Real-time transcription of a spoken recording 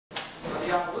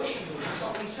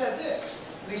said this.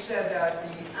 They said that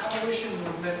the abolition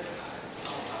movement,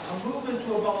 a movement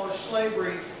to abolish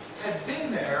slavery, had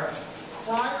been there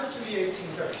prior to the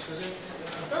 1830s.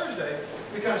 Because on Thursday,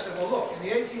 we kind of said, well, look, in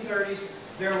the 1830s,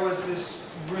 there was this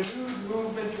renewed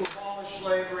movement to abolish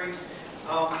slavery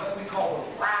that we call the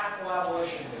radical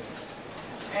abolition movement.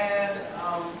 And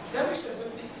then we said,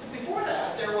 but before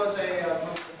that, there was a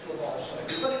movement to abolish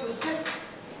slavery, but it was different.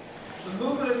 The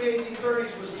movement of the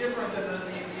 1830s was different than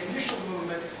the initial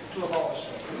movement to abolish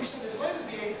slavery. We said as late as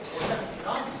the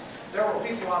 1790s, there were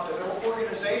people out there, there were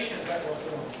organizations that were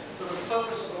formed for the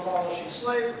purpose of abolishing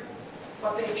slavery.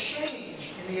 But they changed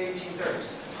in the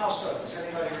 1830s. How so? Does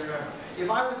anybody remember?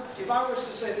 If I was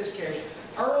to say this, Cage,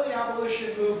 early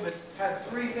abolition movements had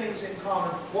three things in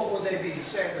common. What would they be?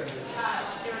 Say them.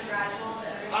 They were gradual.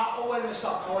 Oh, wait a minute,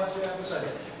 stop. I want to emphasize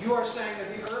it. You are saying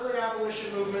that the early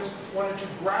abolition movements wanted to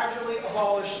gradually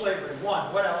abolish slavery.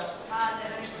 One. What else? The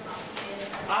owners were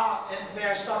compensated. And may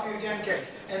I stop you again, Cage?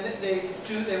 And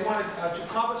they wanted to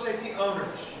compensate the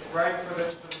owners, right, for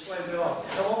the slaves they lost.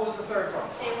 And what was the third part?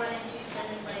 They wanted to send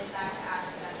the slaves back to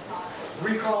Africa as colonists.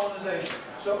 Recolonization.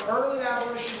 So early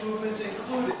abolition movements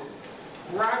included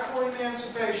gradual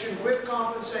emancipation with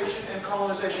compensation and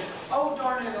colonization. Oh,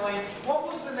 darn it, Elaine, what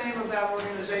was the name of that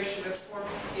organization that formed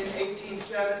in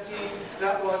 1817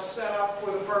 that was set up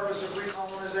for the purpose of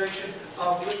recolonization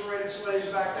of liberated slaves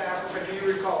back to Africa? Do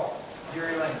you recall,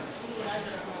 dear Elaine?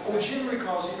 Oh, Jim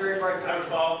recalls. He's very bright. I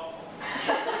recall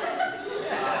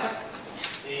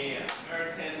the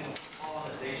American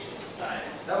Colonization Society.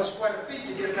 That was quite a feat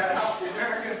to get that out. The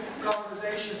American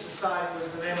Colonization Society was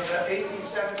the name of that,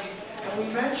 1817. And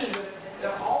we mentioned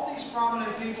that all these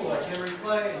prominent people like Henry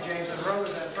Clay and James Monroe,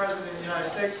 the then President of the United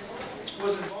States,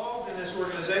 was involved in this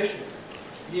organization,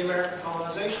 the American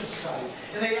Colonization Society.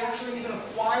 And they actually even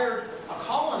acquired a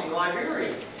colony,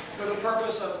 Liberia, for the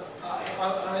purpose of,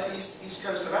 on the east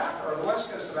coast of Africa, or the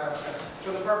west coast of Africa,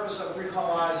 for the purpose of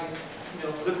recolonizing,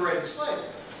 liberated slaves.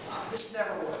 This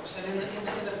never works. And in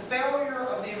the failure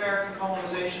of the American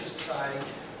Colonization Society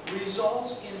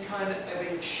results in kind of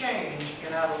a change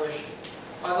in abolition.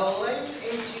 By the late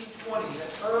 1820s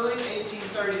and early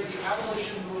 1830s, the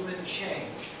abolition movement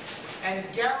changed. And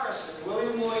Garrison,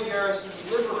 William Lloyd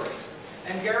Garrison's Liberator,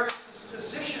 and Garrison's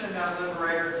position in that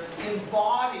Liberator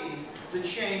embodied the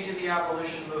change in the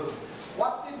abolition movement.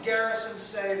 What did Garrison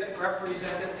say that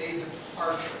represented a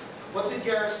departure? What did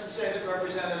Garrison say that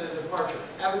represented a departure?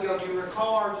 Abigail, do you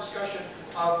recall our discussion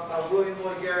of William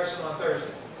Lloyd Garrison on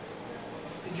Thursday?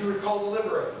 Did you recall the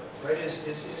Liberator, right? His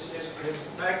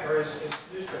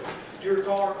newspaper. Do you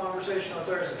recall our conversation on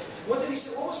Thursday? What did he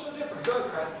say? What was so different? Go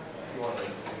ahead, Fred. He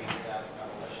wanted immediate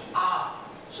abolition.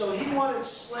 So he wanted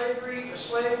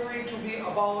slavery to be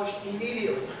abolished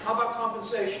immediately. How about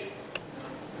compensation?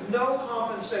 No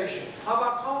compensation. How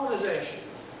about colonization?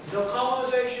 No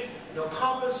colonization, no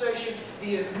compensation,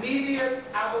 the immediate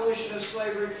abolition of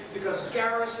slavery, because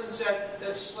Garrison said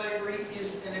that slavery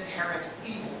is an inherent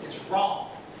evil. It's wrong.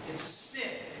 It's a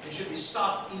sin. It should be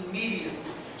stopped immediately.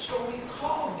 So we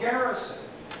call Garrison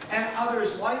and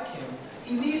others like him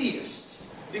immediatists,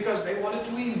 because they wanted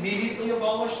to immediately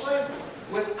abolish slavery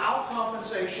without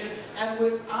compensation and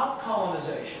without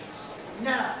colonization.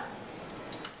 Now,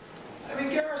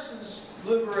 Garrison's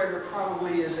Liberator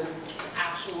probably isn't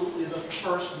absolutely the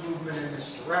first movement in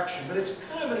this direction, but it's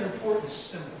kind of an important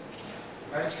symbol,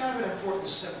 right? It's kind of an important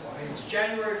symbol. It's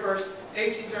January 1st,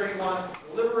 1831,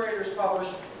 the Liberator is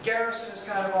published, Garrison is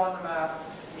kind of on the map.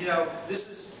 This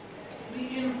is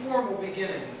the informal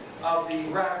beginning of the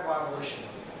radical abolition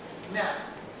movement. Now,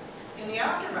 in the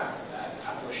aftermath of that,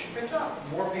 abolition picked up.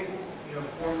 More people,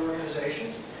 formed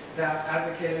organizations that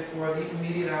advocated for the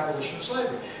immediate abolition of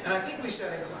slavery. And I think we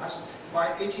said in class, by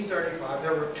 1835,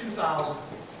 there were 2,000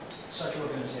 such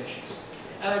organizations.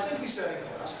 And I think we said in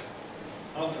class,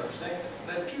 on Thursday,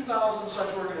 that 2,000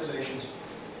 such organizations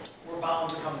were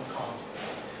bound to come in conflict.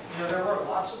 There were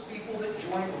lots of people that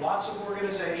joined lots of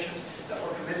organizations that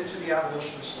were committed to the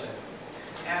abolition of slavery.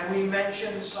 And we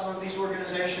mentioned some of these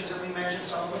organizations, and we mentioned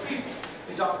some of the people.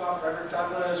 We talked about Frederick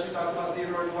Douglass, we talked about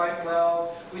Theodore Dwight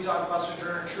Well, we talked about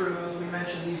Sojourner Truth, we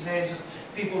mentioned these names of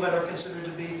people that are considered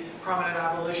to be prominent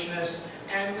abolitionists,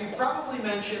 and we probably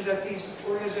mentioned that these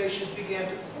organizations began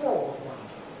to quarrel with one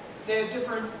another. They had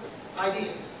different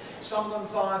ideas. Some of them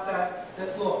thought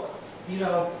that look,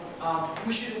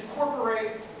 we should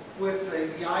incorporate with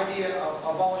the idea of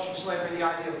abolishing slavery, the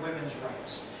idea of women's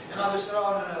rights. And others said,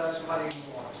 oh, no, that's muddy in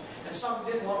the waters. And some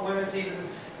didn't want women to even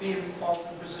be involved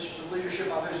in positions of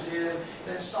leadership, others did.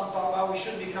 Then some thought, well, we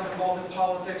shouldn't become involved in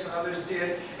politics, and others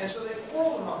did. And so they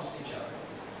quarreled amongst each other.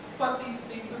 But the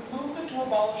movement to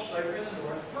abolish slavery in the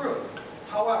North grew.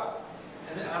 However,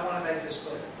 and then I want to make this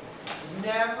clear,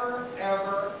 never,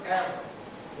 ever, ever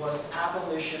was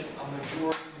abolition a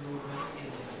majority movement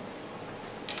in the North.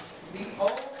 The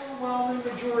overwhelming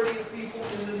majority of people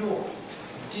in the North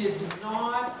did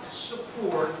not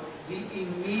support the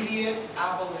immediate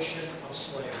abolition of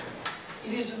slavery.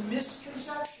 It is a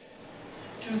misconception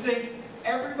to think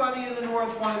everybody in the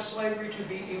North wanted slavery to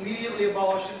be immediately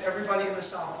abolished and everybody in the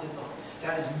South did not.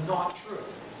 That is not true.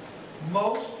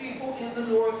 Most people in the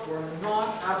North were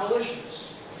not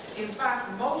abolitionists. In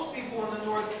fact, most people in the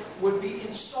North would be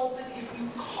insulted if you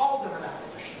called them an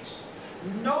abolitionist.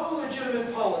 No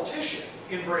legitimate politician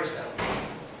embraced abolition.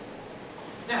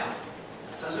 Now,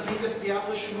 that doesn't mean that the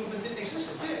abolition movement didn't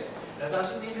exist. It did. That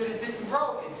doesn't mean that it didn't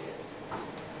grow. It did.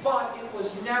 But it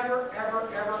was never, ever,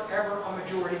 ever, ever a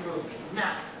majority movement.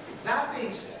 Now, that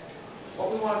being said,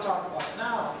 what we want to talk about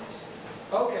now is,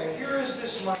 okay, here is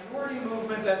this minority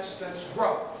movement that's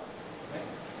growing. Right?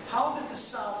 How did the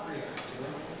South react to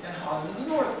it, and how did the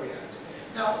North react to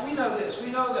it? Now, we know this.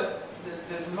 We know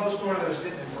that most Northerners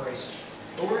didn't embrace it.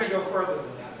 But we're going to go further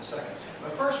than that in a second.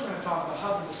 But first we're going to talk about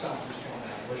how did the South respond to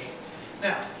abolition.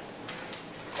 Now,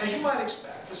 as you might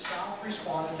expect, the South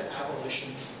responded to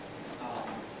abolition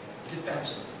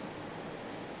defensively.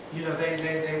 You know,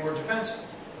 they were defensive.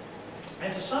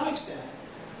 And to some extent,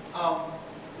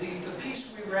 the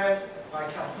piece we read by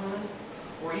Calhoun,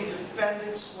 where he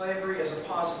defended slavery as a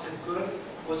positive good,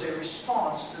 was a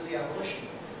response to the abolition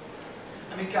movement.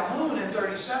 I mean, Calhoun in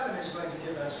 1937 is going to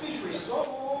give that speech where he says,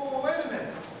 oh, wait a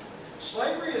minute.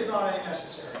 Slavery is not a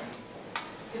necessary evil.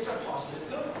 It's a positive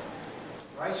good.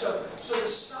 Right? So the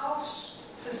South's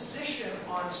position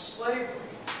on slavery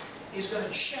is going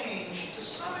to change to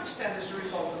some extent as a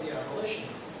result of the abolition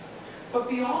movement. But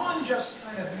beyond just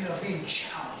kind of, being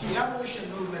challenged, the abolition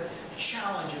movement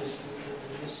challenges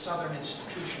the Southern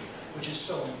institution, which is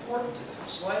so important to them,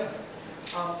 slavery.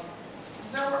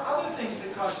 There were other things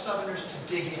that caused Southerners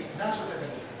to dig in, and that's what they're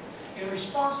going to do. In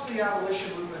response to the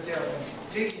abolition movement, they're going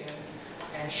to dig in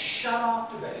and shut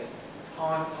off debate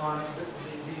on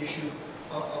the issue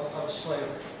of slavery.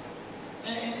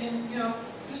 And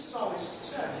this is always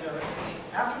said, in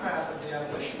the aftermath of the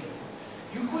abolition movement,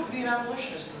 you couldn't be an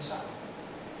abolitionist in the South.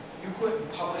 You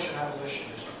couldn't publish an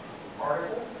abolitionist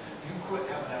article. You couldn't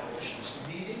have an abolitionist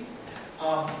meeting.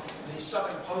 The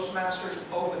Southern postmasters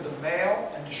opened the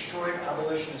mail and destroyed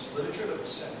abolitionist literature that was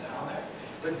sent down there.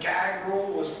 The gag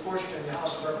rule was pushed in the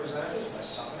House of Representatives by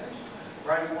Southerners,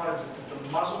 right, who wanted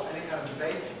to muzzle any kind of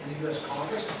debate in the U.S.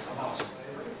 Congress about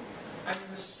slavery. I mean,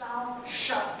 the South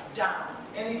shut down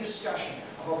any discussion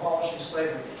of abolishing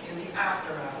slavery in the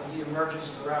aftermath of the emergence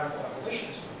of the radical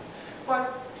abolitionist movement.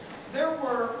 But there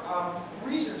were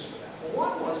reasons for that. Well,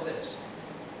 one was this.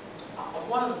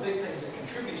 One of the big things that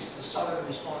contributes to the Southern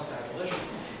response to abolition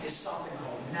is something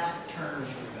called Nat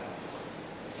Turner's Rebellion.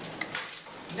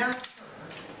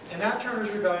 Nat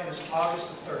Turner's Rebellion is August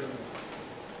of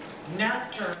 1931.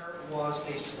 Nat Turner was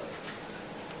a slave.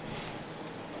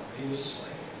 He was a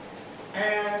slave.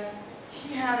 And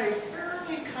he had a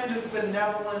fairly kind of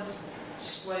benevolent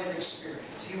slave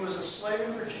experience. He was a slave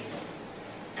in Virginia,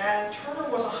 and Turner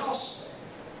was a house slave.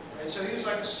 Right? So he was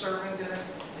like a servant in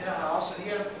a house, and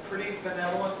he had a pretty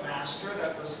benevolent master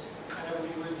that was kind of what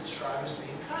you would describe as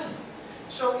being kindly.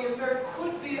 So if there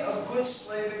could be a good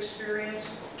slave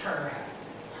experience, Turner had it.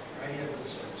 Right? He had a good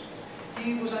slave experience.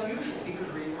 He was unusual. He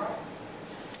could read and write.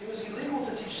 It was illegal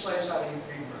to teach slaves how to read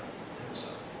and write in the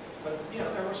South. But,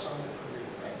 there were some that could read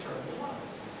and write. Turner was one of them.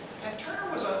 And Turner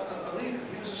was a leader.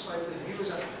 He was a slave leader. He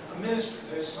was a minister.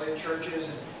 There's slave churches,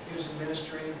 and he was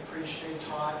administering, preached, and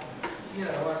taught.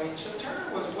 So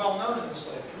Turner was well known in the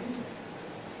slave community.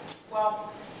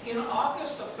 Well, in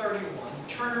August of 1931,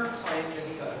 Turner claimed that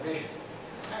he got a vision.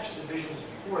 Actually, the vision was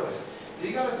before that.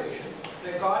 He got a vision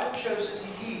that God had chosen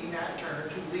he, Nat Turner,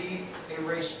 to lead a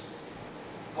race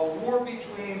war. A war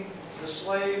between the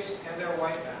slaves and their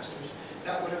white masters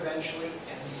that would eventually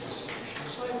end the institution of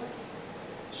slavery.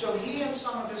 So he and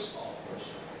some of his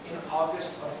followers, in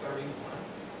August of 1931,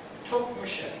 took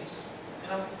machetes,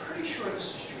 and I'm pretty sure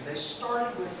this is true. They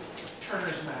started with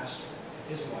Turner's master,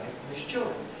 his wife, and his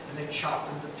children, and they chopped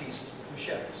them to pieces with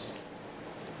machetes.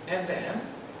 And then,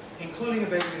 including a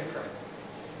baby in a cradle.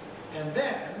 And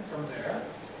then, from there,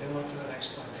 they went to the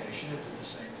next plantation and did the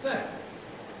same thing.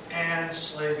 And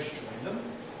slaves joined them,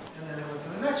 and then they went to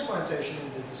the next plantation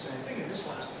and did the same thing, and this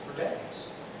lasted for days.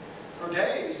 For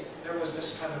days, there was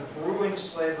this kind of brewing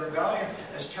slave rebellion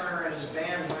as Turner and his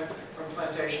band went from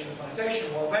plantation to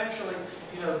plantation. Well, eventually,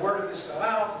 the word of this got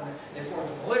out, and they formed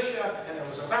a militia, and there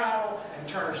was a battle, and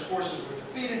Turner's forces were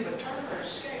defeated, but Turner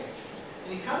escaped.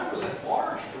 And he kind of was at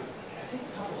large for, I think,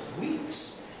 a couple of weeks.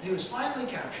 he was finally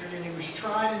captured, and he was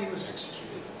tried, and he was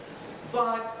executed.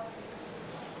 But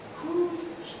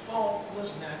whose fault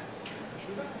was Nat Turner's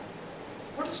rebellion?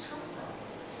 Where does this come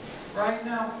from? Right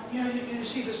now, you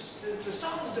see this, the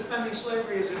South is defending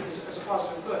slavery as a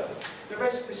positive good. They're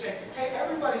basically saying, hey,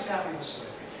 everybody's happy with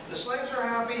slavery. The slaves are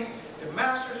happy, the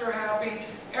masters are happy,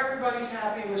 everybody's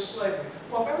happy with slavery.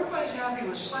 Well, if everybody's happy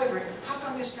with slavery, how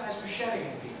come this guy's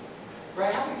macheting people?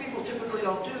 Right? How many people typically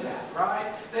don't do that,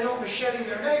 right? They don't machete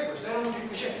their neighbors. They don't do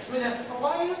machete. I mean,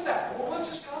 why is that? Well, what's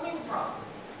this coming from?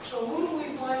 So who do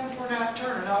we blame for Nat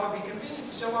Turner? Now, it would be convenient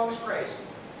to say, well, I was crazy.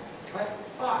 Right?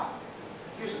 But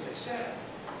here's what they said.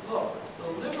 Look, the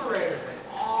Liberator and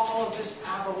all of this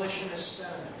abolitionist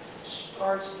sentiment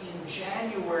starts in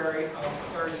January of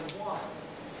 31.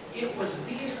 It was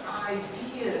these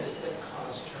ideas that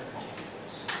caused Turner to do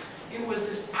this. It was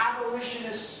this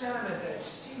abolitionist sentiment that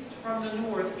seeped from the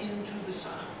North into the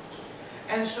South.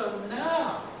 And so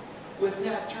now, with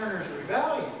Nat Turner's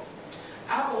rebellion,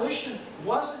 abolition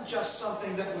wasn't just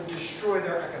something that would destroy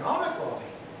their economic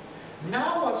well-being.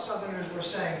 Now what Southerners were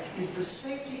saying is the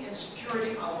safety and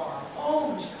security of our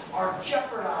homes are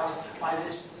jeopardized by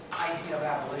this idea of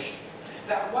abolition.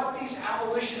 That what these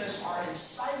abolitionists are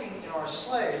inciting in our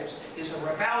slaves is a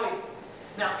rebellion.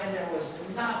 Now, and there was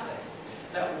nothing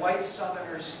that white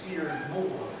Southerners feared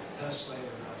more than a slave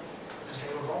rebellion, because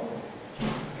they were vulnerable.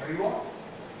 There you are.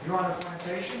 You're on a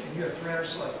plantation and you have 300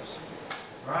 slaves,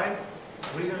 right?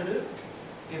 What are you going to do?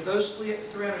 If those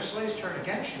 300 slaves turn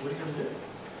against you, what are you going to do?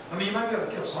 I mean, you might be able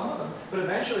to kill some of them, but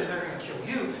eventually they're going to kill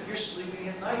you. You're sleeping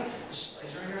at night. The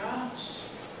slaves are in your house,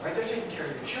 right? They're taking care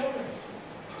of your children.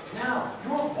 Now,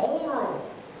 you're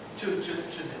vulnerable to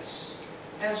this.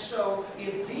 And so,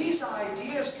 if these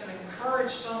ideas can encourage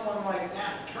someone like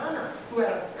Nat Turner, who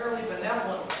had a fairly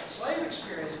benevolent slave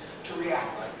experience, to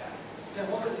react like that, then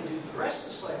what could they do to the rest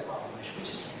of the slave population? We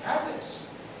just can't have this.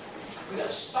 We've got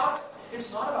to stop it.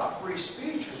 It's not about free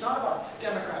speech. It's not about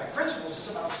democratic principles.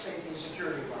 It's about the safety and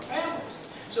security of our families.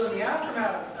 So in the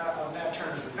aftermath of Nat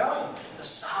Turner's rebellion, the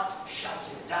South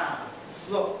shuts it down.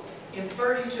 Look, in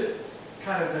 32,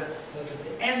 kind of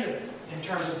the end of it, in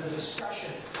terms of the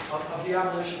discussion of the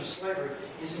abolition of slavery,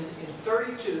 is in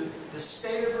 32, the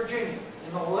state of Virginia,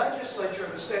 in the legislature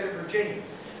of the state of Virginia,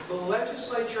 the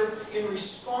legislature, in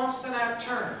response to Nat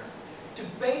Turner,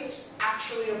 debates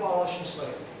actually abolishing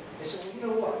slavery. They said, well,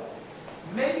 you know what?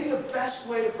 Maybe the best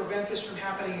way to prevent this from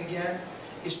happening again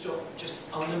is to just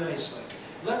eliminate slavery.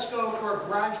 Let's go for a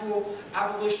gradual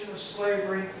abolition of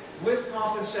slavery with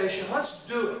compensation. Let's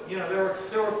do it. You know,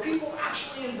 there were people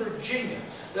actually in Virginia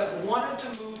that wanted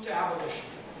to move to abolition.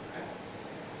 Right?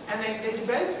 And they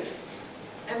debated it.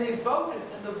 And they voted,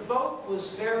 and the vote was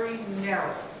very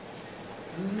narrow.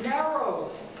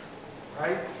 Narrowly,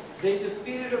 right? They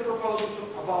defeated a proposal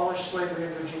to abolish slavery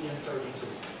in Virginia in 32.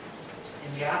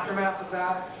 In the aftermath of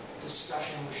that,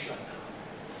 discussion was shut down.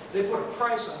 They put a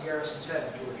price on Garrison's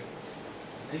head in Georgia.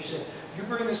 They said, you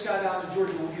bring this guy down to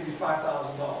Georgia, we'll give you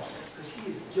 $5,000, because he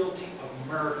is guilty of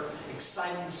murder,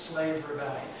 exciting slave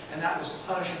rebellion. And that was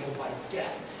punishable by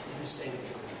death in the state of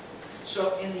Georgia.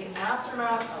 So in the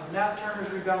aftermath of Nat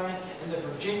Turner's rebellion and the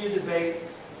Virginia debate,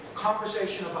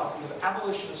 conversation about the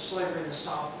abolition of slavery in the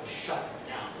South was shut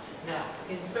down. Now,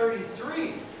 in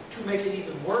 33, to make it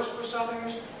even worse for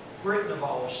Southerners, Britain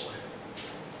abolished slavery.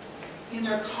 In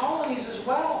their colonies as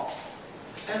well.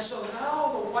 And so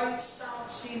now the white South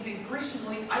seemed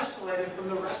increasingly isolated from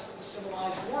the rest of the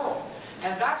civilized world.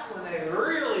 And that's when they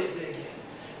really dig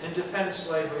in and defend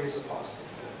slavery as a positive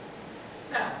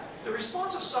good. Now, the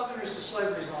response of Southerners to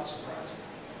slavery is not surprising.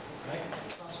 Right?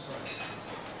 It's not surprising.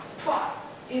 But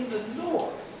in the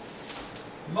North,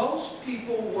 most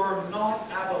people were not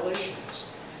abolitionists.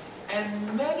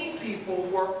 And many people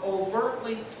were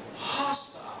overtly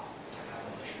hostile to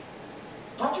abolition.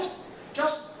 Not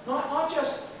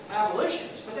just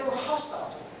abolitionists, but they were hostile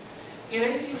to it. In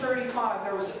 1835,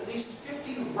 there was at least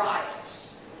 50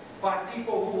 riots by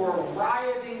people who were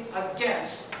rioting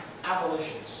against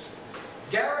abolitionists.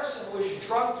 Garrison was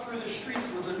drugged through the streets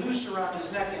with a noose around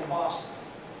his neck in Boston.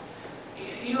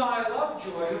 Eli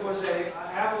Lovejoy, who was an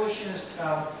abolitionist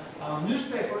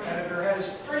newspaper editor, had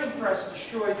his printing press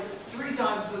destroyed 3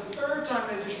 times. The 3rd time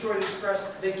they destroyed his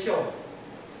press, they killed him.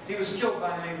 He was killed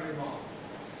by an angry mob.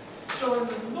 So in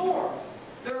the North,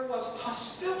 there was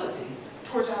hostility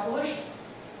towards abolition.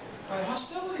 Right?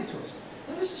 Hostility towards it.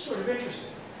 Now this is sort of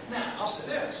interesting. Now, I'll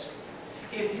say this.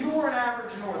 If you were an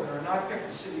average Northerner, and I picked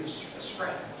the city of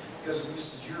Scranton, because of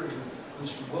Mrs. Urey,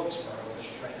 who's from Wilkesboro, which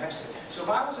is right next to it. So if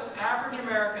I was an average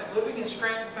American living in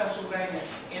Scranton, Pennsylvania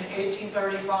in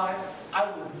 1835,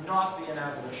 I would not be an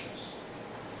abolitionist.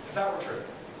 If that were true.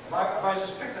 If I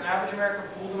just picked an average American,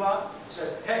 pulled them up,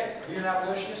 said, hey, are you an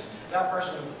abolitionist? That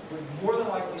person would more than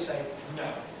likely say no.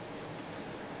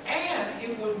 And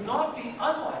it would not be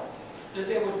unlikely that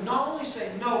they would not only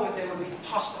say no, but they would be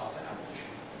hostile to abolition.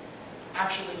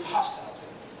 Actually hostile to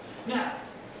it. Now,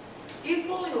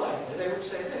 equally likely they would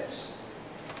say this,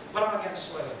 but I'm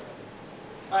against slavery.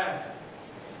 I am that.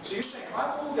 So you're saying if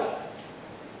I pull a guy,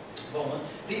 Bowman,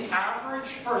 the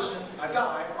average person, a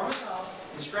guy from his house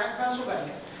in Scranton,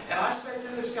 Pennsylvania, and I say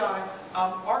to this guy,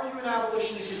 are you an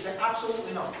abolitionist? He'd say,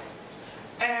 absolutely not.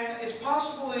 And it's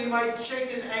possible that he might shake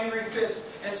his angry fist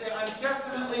and say, I'm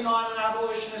definitely not an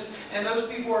abolitionist, and those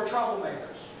people are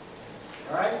troublemakers.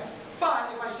 All right?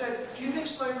 But if I said, do you think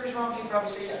slavery is wrong? He'd probably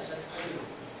say, yes, I do.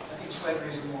 I think slavery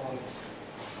is immoral.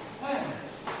 Wait a minute.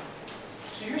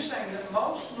 So you're saying that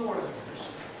most Northerners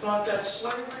thought that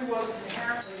slavery was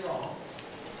inherently wrong,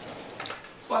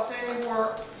 but they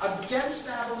were against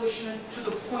abolition to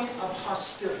the point of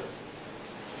hostility.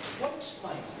 What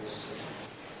explains this?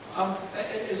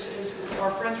 As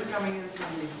our friends are coming in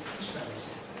from the Eastern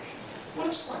examination, what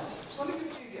explains this? So let me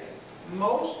give it to you again.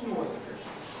 Most Northerners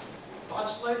thought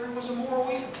slavery was a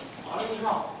moral evil, thought it was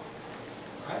wrong,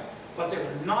 right? But they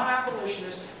were not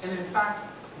abolitionists, and in fact,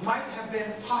 might have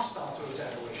been hostile towards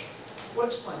abolition. What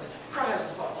explains it? Crowd has a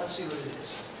thought. Let's see what it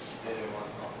is. They didn't want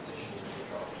competition with the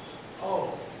jobs.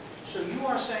 Oh, so you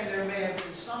are saying there may have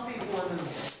been some people in the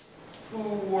North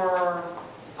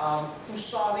who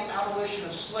saw the abolition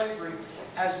of slavery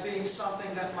as being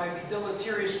something that might be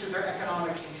deleterious to their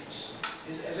economic interests.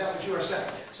 Is that what you are saying?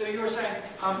 So you are saying,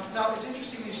 now it's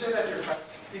interesting you say that, dear friend,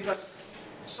 because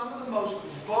some of the most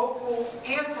vocal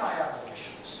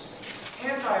anti-abolitionists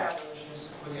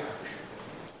were the Irish.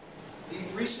 The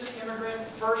recent immigrant,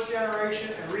 first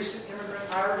generation, and recent immigrant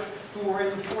Irish who were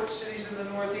in the port cities in the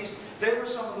Northeast, they were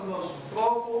some of the most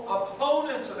vocal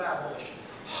opponents of abolition,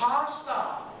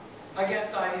 hostile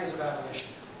against ideas of abolition.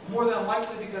 More than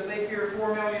likely because they feared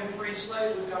 4 million freed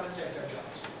slaves would come and take their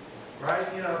jobs. Right?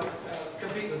 You know,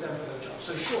 compete with them for their jobs.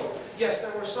 So sure, yes,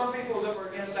 there were some people that were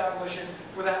against abolition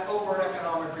for that overt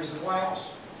economic reason. Why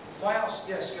else? Why else?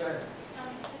 Yes, go ahead. I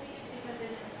think it's because they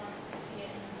didn't want to get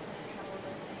into trouble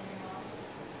with angry mobs.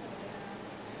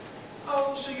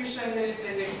 Oh, so you're saying they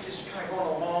just kind of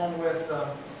going along with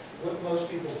what most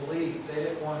people believe. They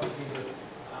didn't want to be the...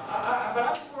 but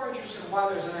I'm more interested in why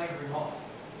there's an angry mob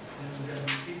than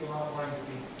people not wanting to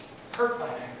be hurt by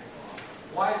an angry mob.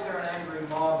 Why is there an angry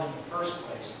mob in the first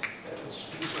place that would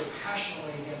speak so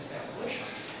passionately against abolition?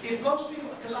 If most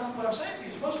people, because what I'm saying to you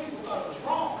is most people thought it was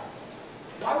wrong,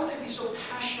 why would they be so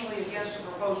passionately against the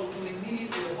proposal to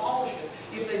immediately abolish it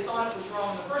if they thought it was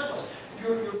wrong in the first place?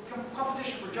 Your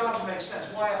competition for jobs makes sense.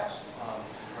 Why else?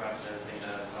 Perhaps I think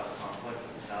that caused conflict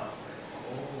with the South.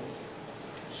 Oh.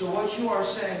 So what you are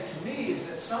saying to me is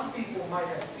that some people might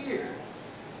have feared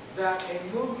that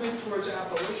a movement towards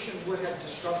abolition would have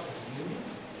disrupted the Union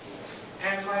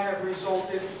and might have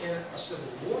resulted in a civil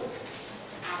war.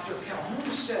 After Calhoun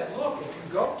said, look, if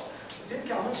you go, didn't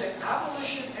Calhoun say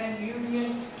abolition and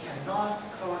Union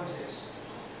cannot coexist?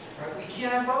 Right? We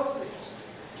can't have both of these.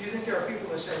 Do you think there are people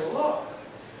that say, well, look,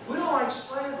 we don't like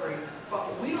slavery,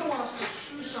 but we don't want to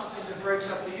pursue something that breaks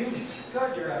up the Union? Go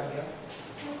ahead, dear Abigail.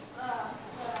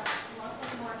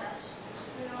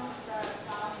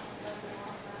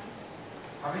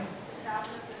 Pardon me?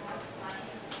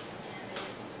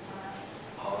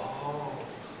 Oh,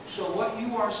 so what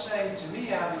you are saying to me,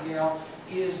 Abigail,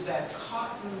 is that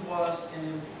cotton was an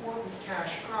important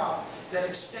cash crop that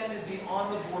extended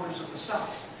beyond the borders of the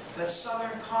South. That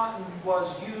Southern cotton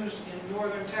was used in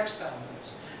Northern textile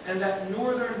mills, and that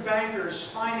Northern bankers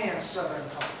financed Southern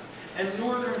cotton, and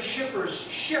Northern shippers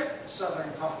shipped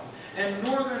Southern cotton, and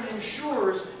Northern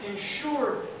insurers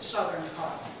insured Southern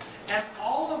cotton. And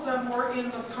all of them were in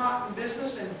the cotton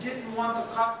business and didn't want the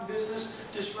cotton business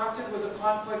disrupted with a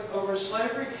conflict over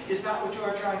slavery? Is that what you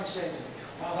are trying to say to me?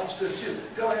 Well, that's good too.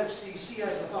 Go ahead, C. C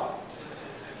has a thought.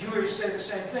 You were to say the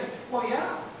same thing. Well,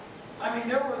 yeah. I mean,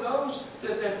 there were those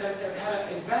that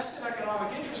had a vested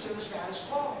economic interest in the status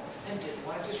quo and didn't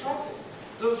want it disrupted.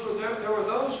 There were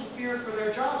those who feared for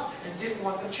their jobs and didn't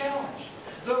want them challenged.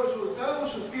 Those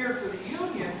who feared for the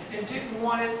Union and didn't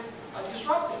want it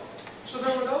disrupted. So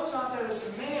there were those out there that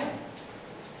said, man,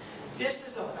 this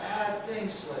is a bad thing,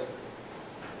 slavery.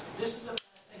 This is a bad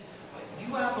thing. But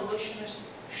you abolitionists,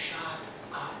 shut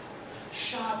up.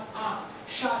 Shut up.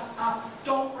 Shut up.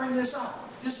 Don't bring this up.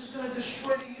 This is going to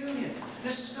destroy the Union.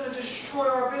 This is going to destroy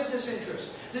our business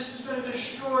interests. This is going to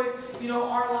destroy,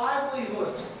 our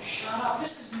livelihoods. Shut up.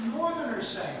 This is Northerners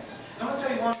saying this. And I'm going to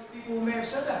tell you one of the people who may have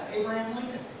said that, Abraham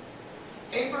Lincoln.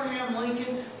 Abraham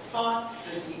Lincoln thought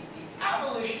that the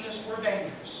abolitionists were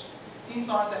dangerous. He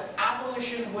thought that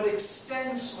abolition would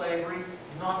extend slavery,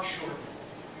 not shorten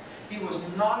it. He was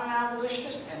not an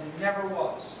abolitionist and never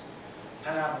was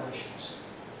an abolitionist.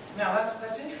 Now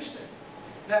that's interesting.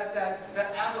 That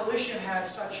abolition had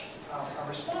such a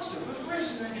response to it, but it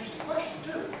raises an interesting question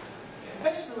too. And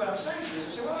basically what I'm saying to you is, I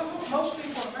say, well, look, most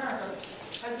people in America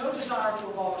had no desire to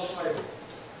abolish slavery.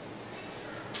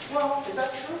 Well, is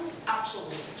that true?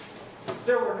 Absolutely.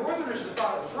 There were Northerners that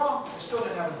thought it was wrong, but they still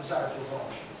didn't have a desire to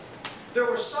abolish it. There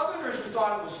were Southerners who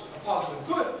thought it was a positive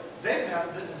good. They didn't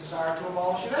have the desire to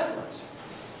abolish it anyways.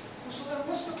 Well, so then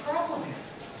what's the problem here?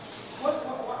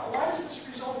 Why does this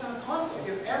result in a conflict?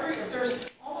 If there's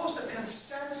almost a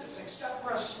consensus, except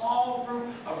for a small group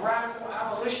of radical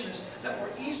abolitionists that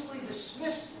were easily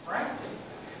dismissed, frankly.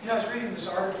 You know, I was reading this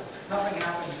article. Nothing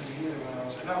happened to me either when I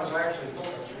was, no, it was actually a book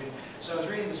I was reading. So I was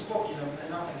reading this book, you know, and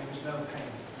nothing, there was no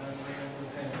pain. No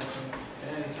pain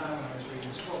at any time when I was reading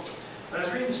this book. But I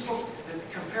was reading this book that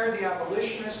compared the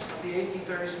abolitionists of the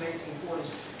 1830s and 1840s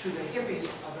to the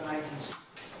hippies of the 1960s.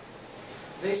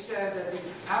 They said that the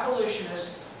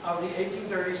abolitionists of the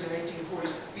 1830s and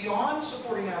 1840s, beyond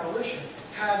supporting abolition,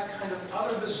 had kind of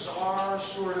other bizarre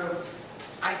sort of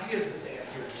ideas that they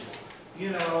adhered to. You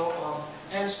know,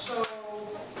 and so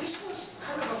this was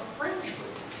kind of a fringe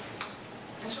group.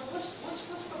 And so what's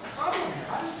the problem here?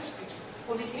 How does this...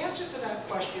 Well, the answer to that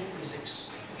question is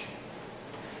expansion.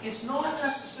 It's not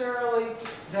necessarily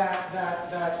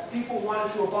that people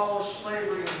wanted to abolish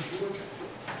slavery in Georgia.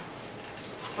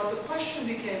 But the question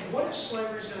became, what if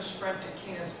slavery is going to spread to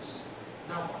Kansas?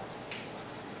 Now what?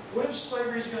 What if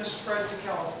slavery is going to spread to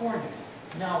California?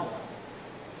 Now what?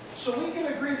 So we can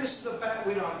agree this is a bad,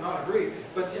 we don't not agree,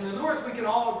 but in the North we can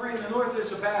all agree in the North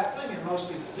it's a bad thing, and most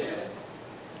people did.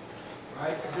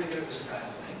 Right? Agree that it was a bad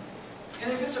thing.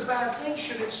 And if it's a bad thing,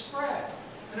 should it spread?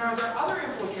 And are there other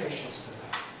implications to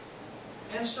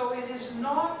that? And so it is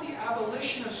not the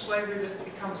abolition of slavery that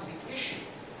becomes the issue.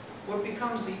 What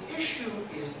becomes the issue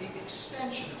is the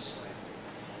extension of slavery.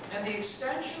 And the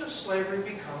extension of slavery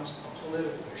becomes a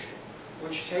political issue,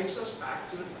 which takes us back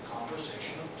to the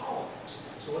conversation of politics.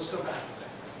 So let's go back to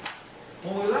that.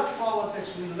 When we left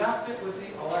politics, we left it with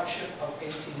the election of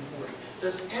 1840.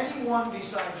 Does anyone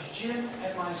besides Jim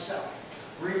and myself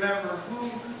remember who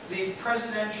the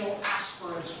presidential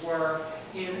aspirants were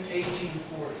in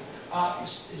 1840?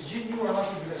 Jim, you are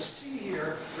lucky because C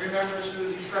here remembers who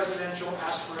the presidential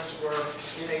aspirants were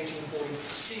in 1840.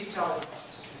 C, tell them.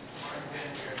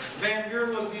 Van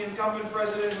Buren was the incumbent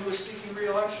president who was seeking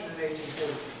re-election in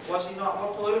 1840. Was he not?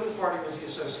 What political party was he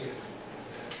associated with?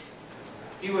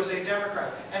 He was a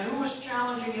Democrat. And who was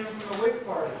challenging him from the Whig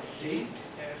Party? D.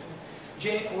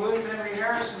 William Henry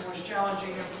Harrison was challenging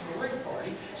him from the Whig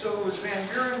Party. So it was Van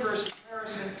Buren versus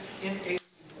Harrison in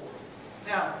 1840.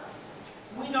 Now,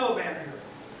 we know Van Buren.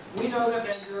 We know that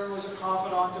Van Buren was a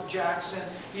confidant of Jackson.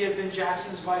 He had been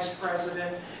Jackson's vice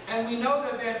president. And we know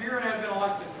that Van Buren had been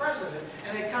elected president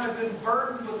and had kind of been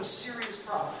burdened with a serious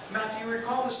problem. Matt, do you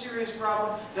recall the serious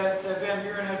problem that Van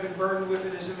Buren had been burdened with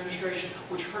in his administration,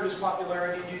 which hurt his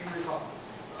popularity? Do you recall?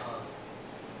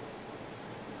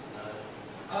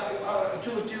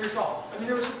 Tulip, do you recall? I mean,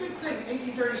 there was a big thing,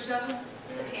 1837?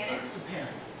 The panic. The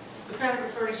panic. The Panic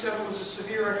of 37 was a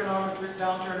severe economic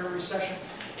downturn or recession.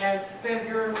 And Van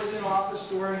Buren was in office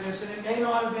during this, and it may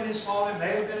not have been his fault, it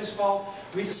may have been his fault.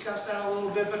 We discussed that a little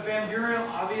bit, but Van Buren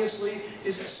obviously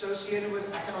is associated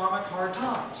with economic hard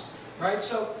times, right?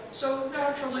 So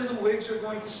naturally the Whigs are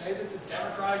going to say that the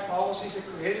Democratic policies that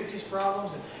created these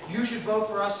problems, and you should vote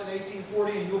for us in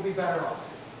 1840 and you'll be better off.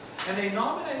 And they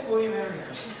nominate William Henry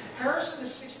Harrison. Harrison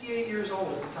is 68 years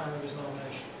old at the time of his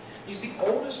nomination. He's the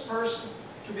oldest person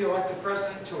to be elected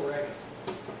president until Reagan.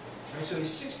 Right, so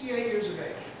he's 68 years of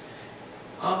age.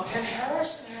 And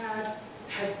Harrison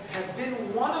had been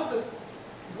one of the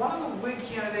Whig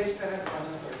candidates that had run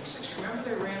in 36. Remember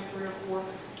they ran 3 or 4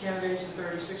 candidates in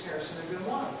 36. Harrison had been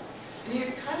one of them. And he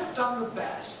had kind of done the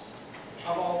best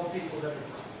of all the people that had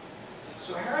run.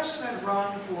 So Harrison had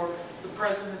run for the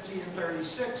presidency in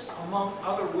 36 among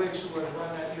other Whigs who had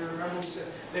run that year. Remember we said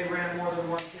they ran more than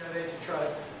one candidate to try to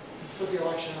put the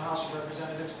election in the House of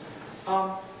Representatives.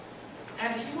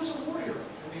 And he was a war hero.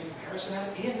 I mean, Harrison had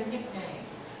a nickname.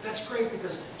 That's great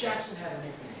because Jackson had a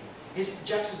nickname.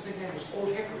 Jackson's nickname was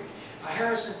Old Hickory.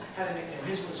 Harrison had a nickname.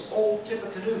 His was Old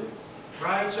Tippecanoe,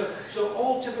 right? So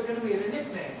Old Tippecanoe had a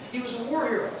nickname. He was a war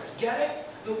hero. Get it?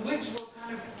 The Whigs were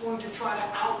kind of going to try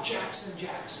to out-Jackson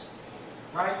Jackson,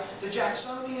 right? The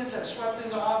Jacksonians had swept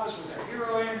into office with their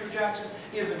hero, Andrew Jackson.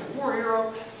 He had been a war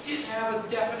hero, didn't have a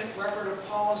definite record of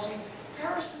policy.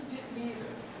 Harrison didn't either.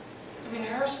 I mean,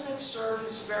 Harrison had served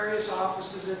in various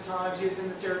offices at times. He had been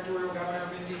the territorial governor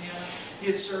of Indiana. He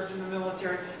had served in the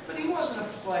military, but he wasn't a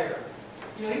player.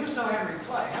 You know, he was no Henry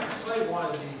Clay. Henry Clay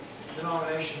wanted the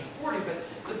nomination at 40, but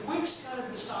the Whigs kind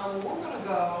of decided, well, we're going to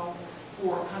go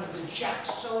for kind of the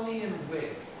Jacksonian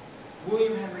Whig.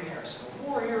 William Henry Harrison, a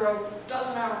war hero,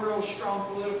 doesn't have a real strong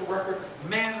political record,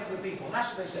 man of the people. And that's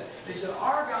what they said. They said,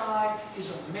 our guy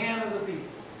is a man of the people.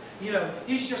 You know,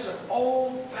 he's just an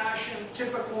old-fashioned,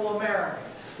 typical American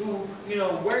who, you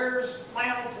know, wears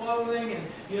flannel clothing and,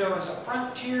 you know, is a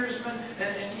frontiersman.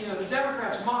 And you know, the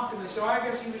Democrats mocked him. They said, oh, I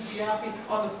guess he would be happy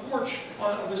on the porch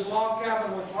of his log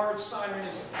cabin with hard cider. And they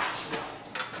said, that's right.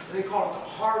 And they called it the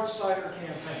hard cider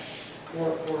campaign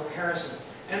for Harrison.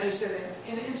 And they said,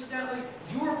 and incidentally,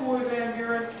 your boy Van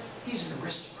Buren, he's an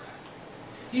aristocrat.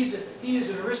 He is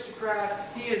an aristocrat.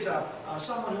 He is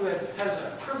someone who has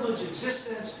a privileged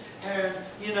existence, and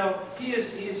you know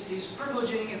he's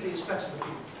privileging at the expense of the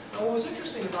people. Now, what was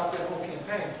interesting about that whole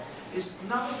campaign is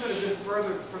nothing could have been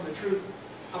further from the truth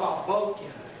about both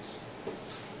candidates.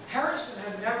 Harrison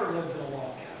had never lived in a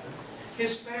log cabin.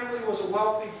 His family was a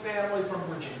wealthy family from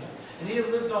Virginia, and he had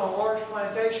lived on a large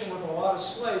plantation with a lot of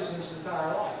slaves his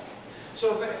entire life.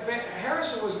 So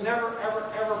Harrison was never, ever,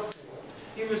 ever poor.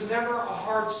 He was never a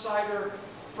hard cider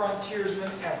frontiersman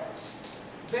ever.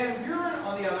 Van Buren,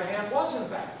 on the other hand, was in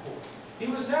fact poor. He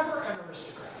was never an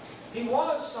aristocrat. He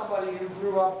was somebody who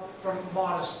grew up from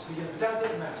modest beginnings. That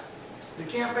didn't matter. The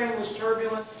campaign was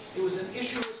turbulent. It was an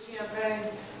issueless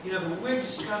campaign. You know, the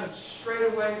Whigs kind of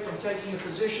strayed away from taking a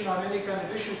position on any kind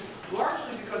of issues,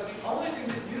 largely because the only thing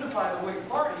that unified the Whig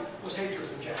Party was hatred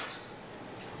for Jackson.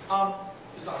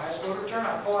 It was the highest voter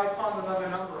turnout. Oh, I found another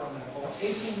number on that. Oh,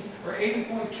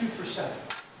 80.2%.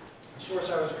 The source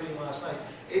I was reading last night,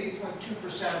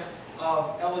 80.2%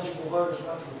 of eligible voters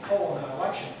went to the poll in that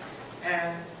election,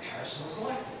 and Harrison was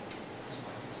elected. He was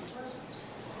elected to the presidency.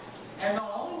 And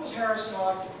not only was Harrison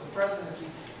elected to the presidency,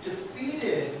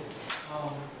 defeated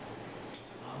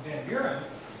Van Buren,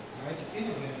 right?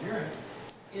 Defeated Van Buren.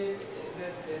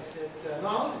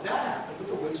 Not only did that happen, but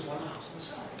the Whigs won the House and the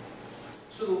Senate.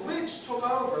 So the Whigs took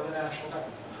over the national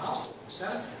government. They won the House, they won the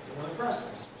Senate, they won the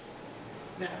presidency.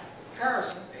 Now,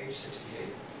 Harrison, age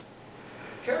 68,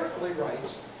 carefully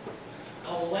writes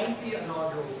a lengthy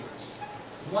inaugural address,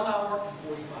 1 hour and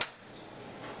 45 minutes.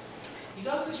 He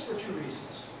does this for two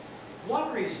reasons.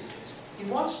 One reason is he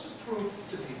wants to prove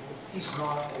to people he's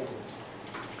not old.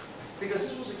 Because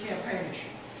this was a campaign issue.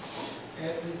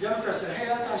 And the Democrats said, hey,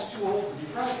 that guy's too old to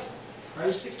be president. Right?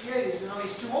 He's 68. He said, no,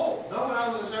 he's too old. No one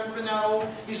else has ever been that old.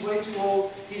 He's way too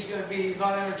old. He's going to be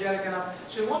not energetic enough.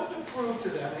 So he wanted to prove to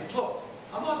them, hey, look,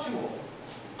 I'm not too old.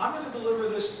 I'm going to deliver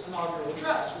this inaugural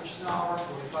address, which is 1 hour and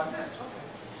 45 minutes. Okay.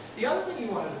 The other thing he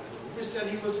wanted to prove is that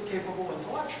he was a capable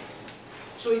intellectual.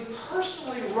 So he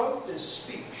personally wrote this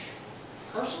speech,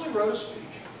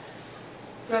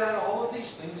 that had all of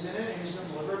these things in it, and he's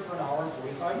delivered for 1 hour and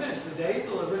 45 minutes. The day he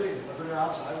delivered it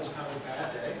outside. It was kind of a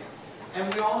bad day.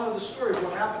 And we all know the story of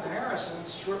what happened to Harrison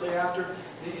shortly after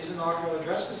his inaugural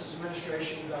address, because his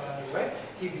administration got underway.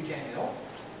 He became ill,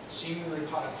 seemingly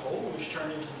caught a cold, which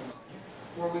turned into pneumonia.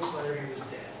 4 weeks later, he was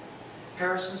dead.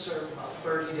 Harrison served about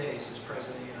 30 days as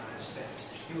President of the United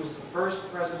States. He was the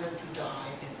first president to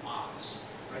die in office.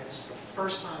 Right? This is the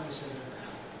first time this had ever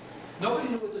happened. Nobody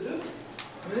knew what to do.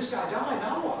 I mean, this guy died,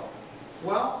 now what?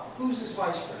 Well, who's his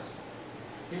vice president?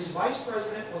 His vice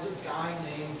president was a guy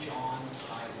named John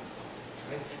Tyler.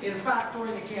 Right? In fact,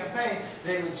 during the campaign,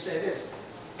 they would say this,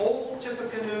 Old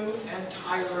Tippecanoe and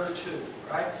Tyler too,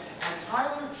 right? And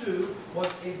Tyler too was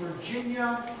a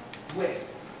Virginia Whig.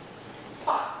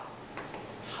 But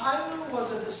Tyler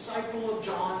was a disciple of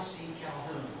John C.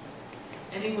 Calhoun.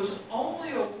 And he was only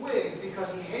a Whig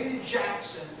because he hated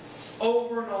Jackson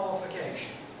over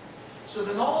nullification. So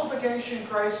the nullification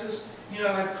crisis, you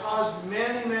know, had caused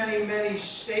many, many, many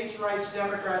states' rights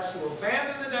Democrats to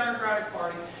abandon the Democratic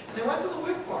Party, and they went to the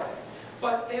Whig Party.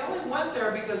 But they only went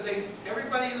there because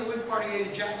everybody in the Whig Party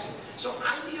hated Jackson. So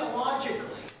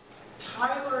ideologically,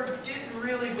 Tyler didn't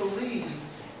really believe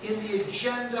in the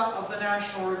agenda of the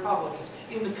National Republicans,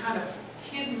 in the kind of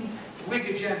hidden Whig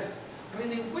agenda. I mean,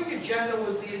 the Whig agenda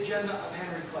was the agenda of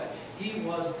Henry Clay. He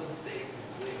was the big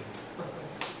Whig.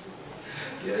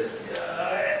 Get it?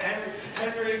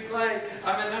 Henry Clay.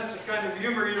 I mean, that's the kind of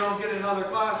humor you don't get in other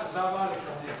classes. How about it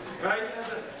from you? Right?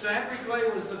 So Henry Clay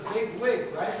was the big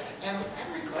Whig, right? And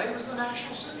Henry Clay was the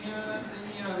national,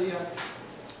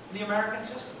 the American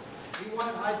system. He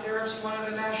wanted high tariffs, he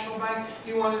wanted a national bank,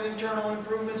 he wanted internal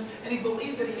improvements, and he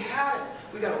believed that he had it.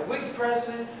 We got a Whig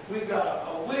president, we've got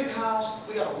a Whig House,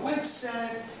 we got a Whig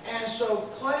Senate, and so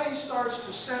Clay starts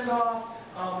to send off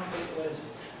what is it?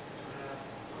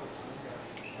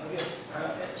 Okay,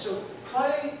 so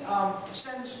Clay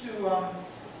sends through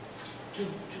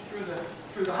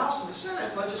the House and the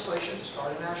Senate legislation to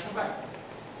start a national bank.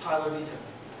 Tyler vetoed it.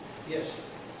 Yes.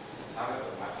 Is Tyler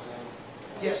the last name?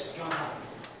 Yes, John Tyler.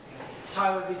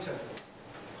 Tyler vetoed it.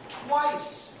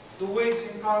 Twice the Whigs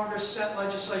in Congress sent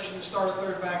legislation to start a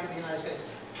third bank in the United States.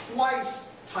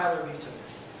 Twice Tyler vetoed it.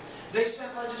 They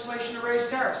sent legislation to raise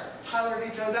tariffs. Tyler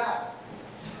vetoed that.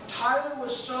 Tyler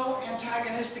was so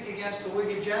antagonistic against the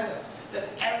Whig agenda that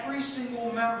every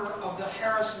single member of the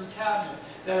Harrison cabinet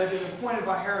that had been appointed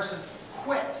by Harrison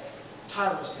quit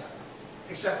Tyler's cabinet,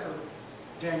 except for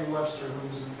Daniel Webster, who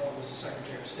was the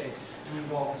Secretary of State and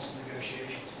involved in some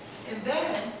negotiations. And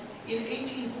then, in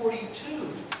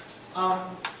 1842,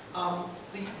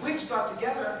 the Whigs got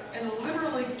together and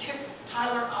literally kicked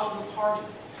Tyler out of the party.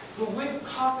 The Whig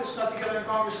caucus got together in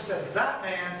Congress and said, that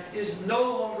man is no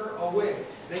longer a Whig.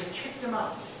 They kicked him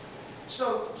out.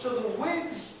 So the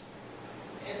Whigs,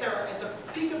 at the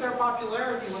peak of their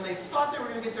popularity, when they thought they were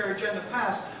going to get their agenda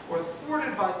passed, were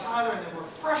thwarted by Tyler, and they were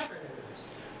frustrated with this.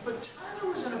 But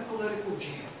Tyler was in a political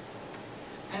jam.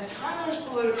 And Tyler's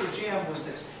political jam was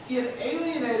this. He had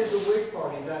alienated the Whig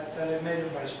Party that had made him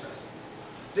vice president.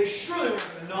 They surely were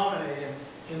going to nominate him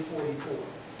in 44.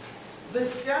 The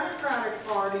Democratic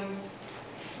Party,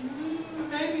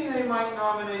 maybe they might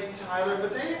nominate Tyler,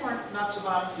 but they weren't nuts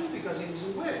about him too because he was a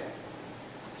Whig.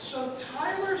 So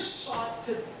Tyler sought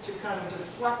to kind of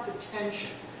deflect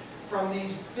attention from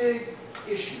these big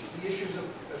issues, the issues of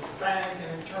bank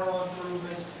and internal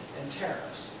improvements and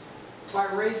tariffs, by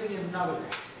raising another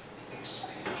issue,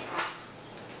 expansion.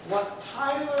 What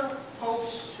Tyler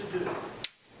hopes to do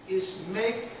is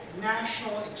make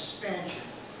national expansion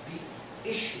the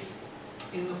issue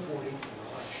in the 44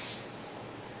 election.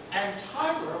 And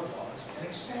Tyler was an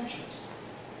expansionist.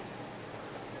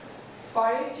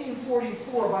 By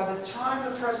 1844, by the time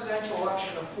the presidential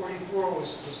election of 44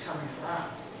 was coming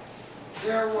around,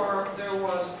 there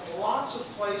was lots of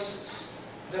places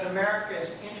that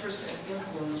America's interest and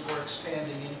influence were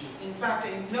expanding into. In fact,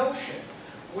 a notion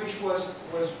which was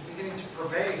beginning to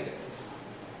pervade at the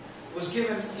time was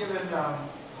given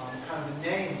kind of a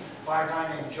name by a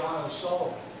guy named John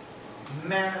O'Sullivan,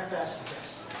 manifest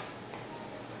destiny.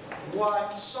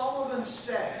 What Sullivan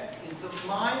said is the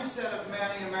mindset of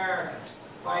many Americans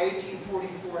by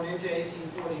 1844 and into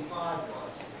 1845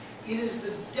 was, it is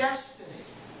the destiny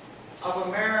of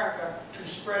America to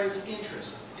spread its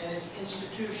interests and its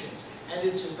institutions and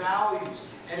its values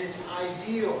and its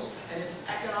ideals and its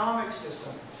economic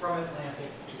system from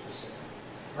Atlantic to Pacific.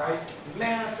 Right?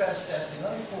 Manifest destiny.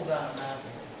 Let me pull down a map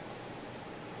here.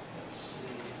 Let's see.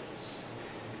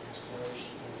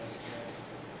 Exploration. Let's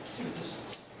see what this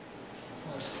is.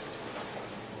 Let's see.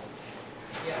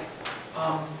 Yeah.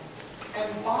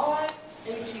 And by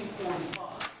 1845,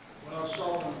 when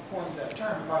O'Sullivan coins that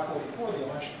term, by 44, the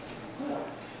election of 44,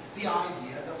 the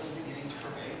idea that was beginning to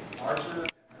pervade largely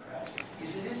with Democrats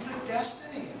is it is the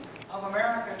destiny of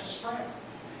America to spread.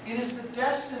 It is the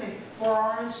destiny for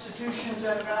our institutions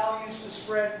and values to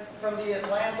spread from the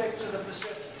Atlantic to the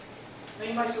Pacific. Now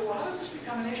you might say, well, how does this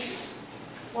become an issue?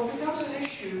 Well, it becomes an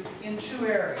issue in two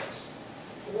areas,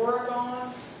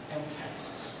 Oregon and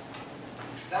Texas.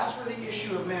 That's where the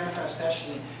issue of manifest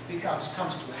destiny comes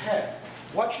to a head.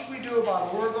 What should we do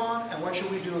about Oregon and what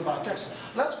should we do about Texas?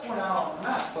 Let's point out on the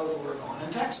map both Oregon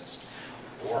and Texas.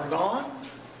 Oregon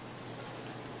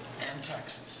and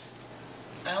Texas.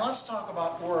 Now let's talk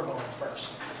about Oregon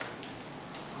first.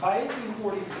 By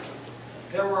 1844,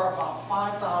 there were about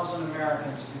 5,000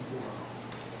 Americans in Oregon.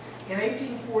 In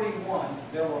 1841,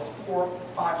 there were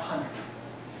 500.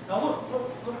 Now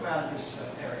look about this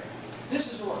area.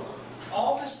 This is Oregon.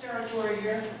 All this territory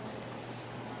here,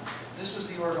 this was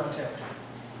the Oregon territory.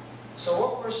 So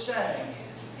what we're saying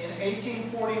is, in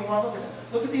 1841,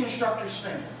 look at the instructor's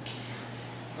finger.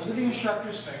 Look at the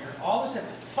instructor's finger. All this,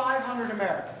 500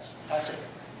 Americans. That's it.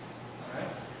 All right.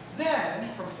 Then,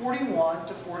 from 41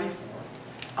 to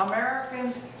 44,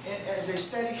 Americans, as a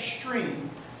steady stream,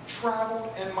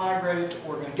 traveled and migrated to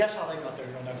Oregon. Guess how they got there?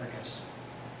 You'll never guess.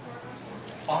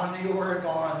 On the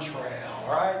Oregon Trail,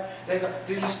 right?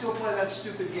 Do you still play that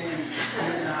stupid game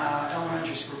in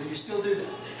elementary school? Do you still do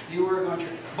that? The Oregon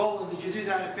Trail. Bowling, did you do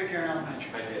that at Pitcairn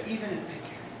Elementary? I did. Even at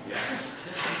Pitcairn? Yes.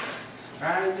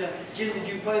 Right? Jim, did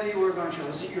you play the Oregon Trail?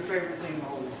 Is it your favorite thing in the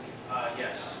whole world?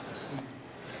 Yes.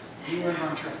 The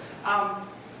Oregon Trail.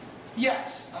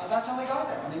 Yes, that's how they got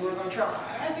there, on the Oregon Trail.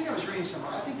 I think I was reading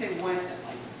somewhere. I think they went at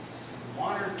like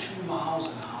 1 or 2 miles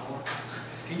an hour.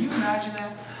 Can you imagine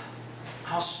that?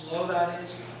 How slow that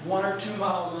is? 1 or 2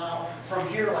 miles an hour. From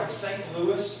here, like St.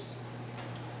 Louis,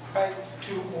 right,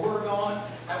 to Oregon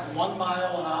at 1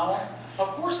 mile an hour? Of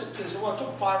course it is. Well, it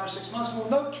took 5 or 6 months. Well,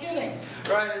 no kidding,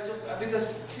 right? It took,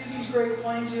 because see these Great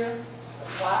Plains here? They're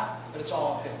flat, but it's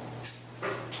all uphill.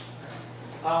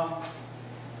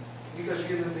 Because you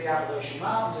get into the Appalachian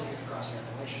Mountains, and you get across the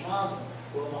Appalachian Mountains,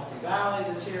 the Willamette Valley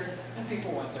that's here, and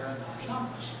people went there in large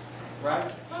numbers,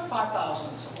 right? About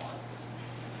 5,000 is a lot.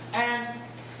 And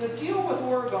the deal with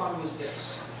Oregon was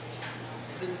this.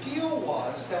 The deal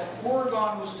was that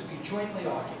Oregon was to be jointly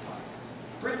occupied.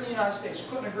 Britain and the United States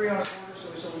couldn't agree on a border, so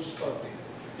we said we'll just both be there.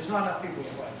 There's not enough people to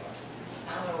fight about it.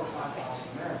 Now there were 5,000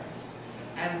 Americans.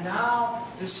 And now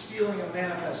this feeling of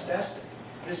manifest destiny,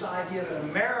 this idea that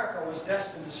America was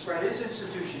destined to spread its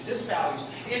institutions, its values,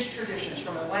 its traditions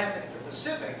from Atlantic to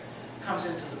Pacific comes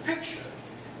into the picture.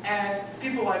 And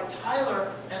people like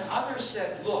Tyler and others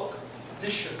said, look,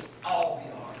 this should all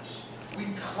be ours.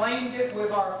 We claimed it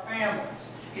with our families.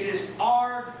 It is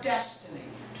our destiny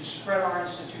to spread our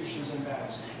institutions and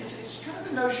values. It's kind of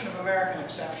the notion of American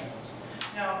exceptionalism.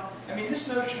 Now, I mean, this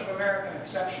notion of American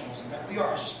exceptionalism, that we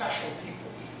are a special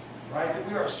people, right? That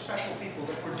we are a special people,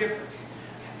 that we're different,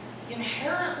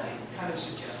 inherently kind of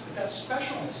suggests that that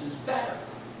specialness is better,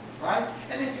 right?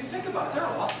 And if you think about it, there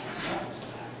are lots of examples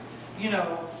of that. You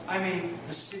know, I mean,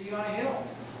 the city on a hill.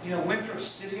 You know, Winthrop's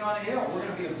city on a hill. We're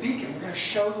going to be a beacon. We're going to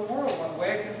show the world one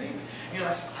way it can be. You know,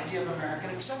 that's the idea of American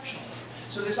exceptionalism.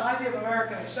 So this idea of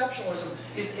American exceptionalism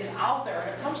is out there, and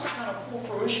it comes to kind of full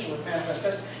fruition with Manifest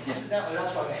Destiny. Incidentally,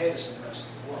 that's why they hate us in the rest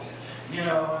of the world. You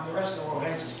know, and the rest of the world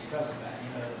hates us because of that.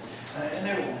 You know, and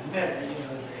they won't admit it. You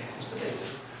know, that they hate us, but they do,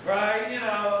 right? You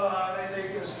know,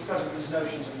 it's because of these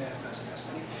notions of Manifest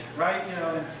Destiny, right? You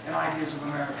know, and ideas of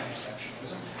American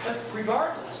exceptionalism. But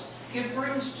regardless, it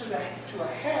brings to a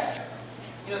head,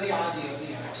 you know, the idea of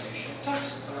the annexation of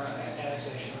Texas, or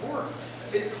annexation of Oregon.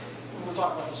 We'll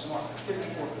talk about this tomorrow.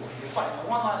 5440. Fine. Now,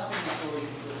 one last thing before we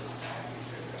conclude.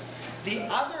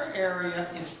 The other area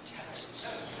is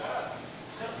Texas.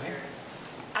 Right?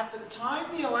 At the time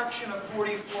the election of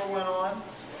 44 went on,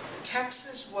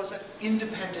 Texas was an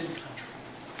independent country.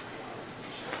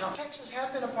 Now, Texas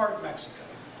had been a part of Mexico.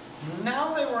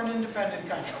 Now they were an independent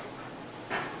country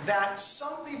that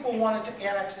some people wanted to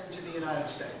annex into the United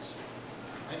States.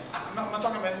 Right? I'm not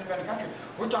talking about an independent country.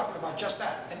 We're talking about just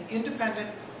that, an independent,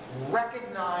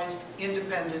 recognized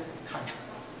independent country,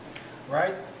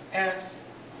 right? And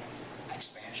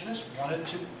expansionists wanted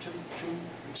to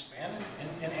expand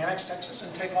and annex Texas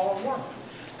and take all of Oregon.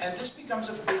 And this becomes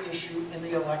a big issue in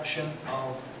the election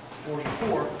of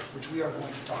 44, which we are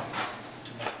going to talk about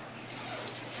tomorrow.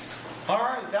 All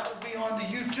right, that will be on the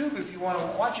YouTube if you want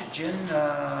to watch it, Jen,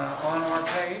 on our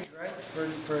page, right,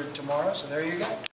 for tomorrow. So there you go.